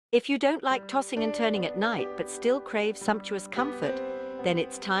If you don't like tossing and turning at night but still crave sumptuous comfort, then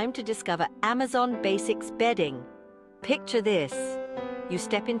it's time to discover Amazon Basics bedding. Picture this. You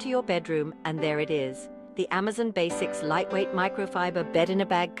step into your bedroom and there it is, the Amazon Basics lightweight microfiber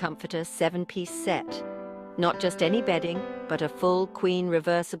bed-in-a-bag comforter 7-piece set. Not just any bedding, but a full queen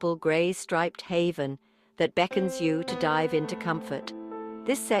reversible grey-striped haven that beckons you to dive into comfort.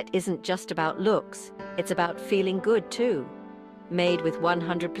 This set isn't just about looks, it's about feeling good too. Made with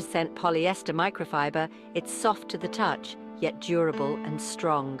 100% polyester microfiber, it's soft to the touch, yet durable and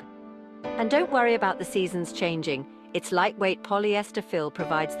strong. And don't worry about the seasons changing. Its lightweight polyester fill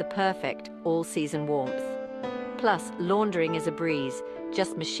provides the perfect all-season warmth. Plus, laundering is a breeze,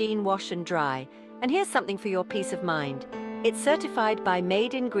 just machine wash and dry. And here's something for your peace of mind. It's certified by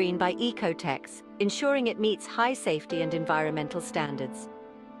Made in Green by Ecotex, ensuring it meets high safety and environmental standards.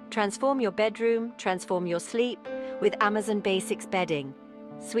 Transform your bedroom, transform your sleep with Amazon Basics bedding.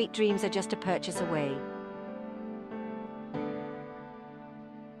 Sweet dreams are just a purchase away.